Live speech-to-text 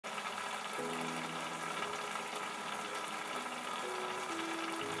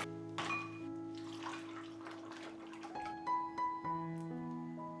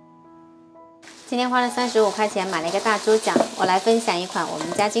今天花了35块钱买了一个大猪脚，我来分享一款我们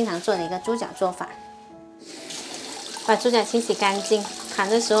家经常做的一个猪脚做法。把猪脚清洗干净，砍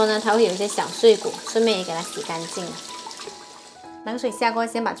的时候呢，它会有一些小碎骨，顺便也给它洗干净了。冷水下锅，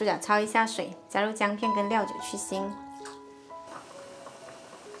先把猪脚焯一下水，加入姜片跟料酒去腥。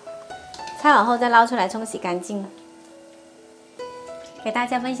焯好后再捞出来冲洗干净。给大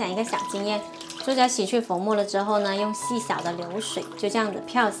家分享一个小经验。 猪脚洗去浮沫了之后呢，用细小的流水就这样子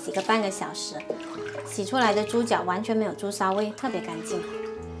漂洗个半个小时，洗出来的猪脚完全没有猪骚味，特别干净。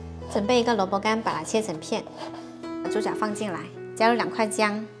准备一个萝卜干，把它切成片，把猪脚放进来，加入2块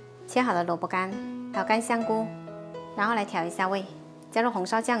姜，切好的萝卜干，还有干香菇，然后来调一下味，加入红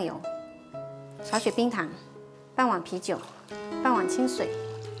烧酱油，少许冰糖，半碗啤酒，半碗清水，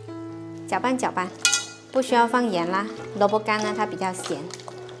搅拌搅拌，不需要放盐啦，萝卜干呢它比较咸。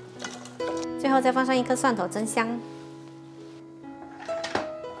 最后再放上1颗蒜头增香，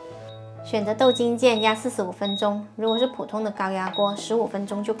选择豆筋键压45分钟，如果是普通的高压锅，15分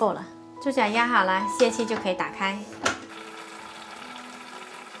钟就够了。猪脚压好了，泄气就可以打开。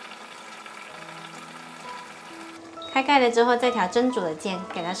开盖了之后再调蒸煮的键，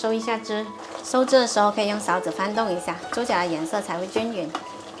给它收一下汁。收汁的时候可以用勺子翻动一下，猪脚的颜色才会均匀。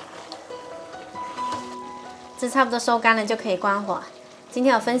汁差不多收干了就可以关火。 今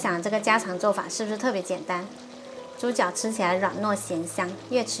天我分享的这个家常做法是不是特别简单？猪脚吃起来软糯咸香，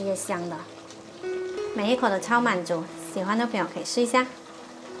越吃越香的，每一口都超满足。喜欢的朋友可以试一下，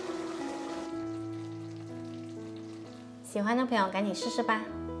喜欢的朋友赶紧试试吧。